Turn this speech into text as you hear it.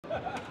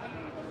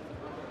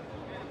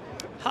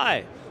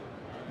Hi,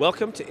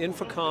 welcome to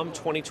InfoComm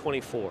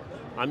 2024.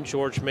 I'm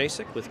George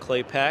Masick with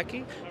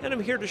Claypaky, and I'm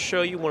here to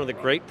show you one of the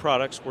great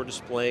products we're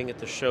displaying at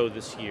the show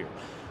this year.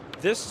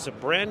 This is a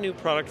brand new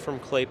product from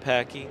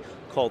Claypaky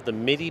called the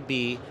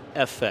Midi-B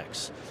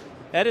FX.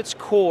 At its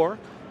core,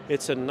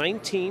 it's a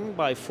 19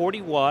 by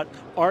 40 watt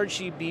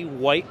RGB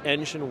white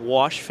engine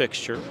wash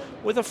fixture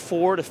with a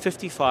 4 to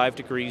 55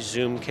 degree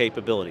zoom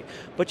capability.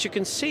 But you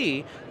can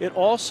see it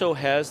also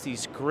has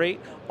these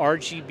great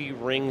RGB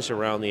rings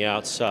around the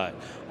outside.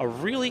 A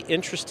really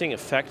interesting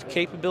effect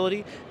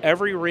capability.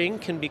 Every ring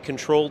can be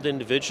controlled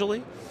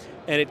individually,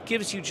 and it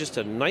gives you just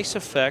a nice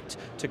effect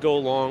to go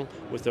along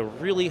with a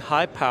really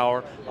high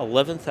power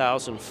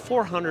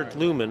 11,400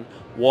 lumen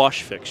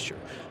wash fixture.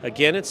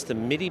 Again, it's the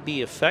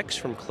Midi-B FX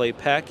from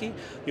Claypaky.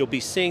 You'll be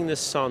seeing this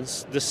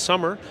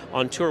summer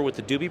on tour with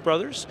the Doobie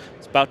Brothers.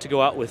 It's about to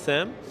go out with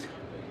them.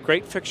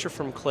 Great fixture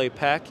from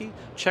Claypaky.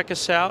 Check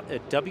us out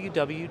at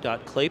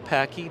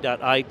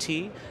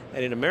www.claypaky.it,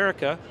 and in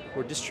America,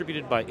 we're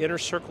distributed by Inner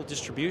Circle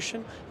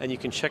Distribution, and you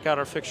can check out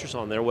our fixtures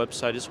on their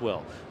website as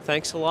well.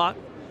 Thanks a lot.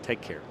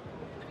 Take care.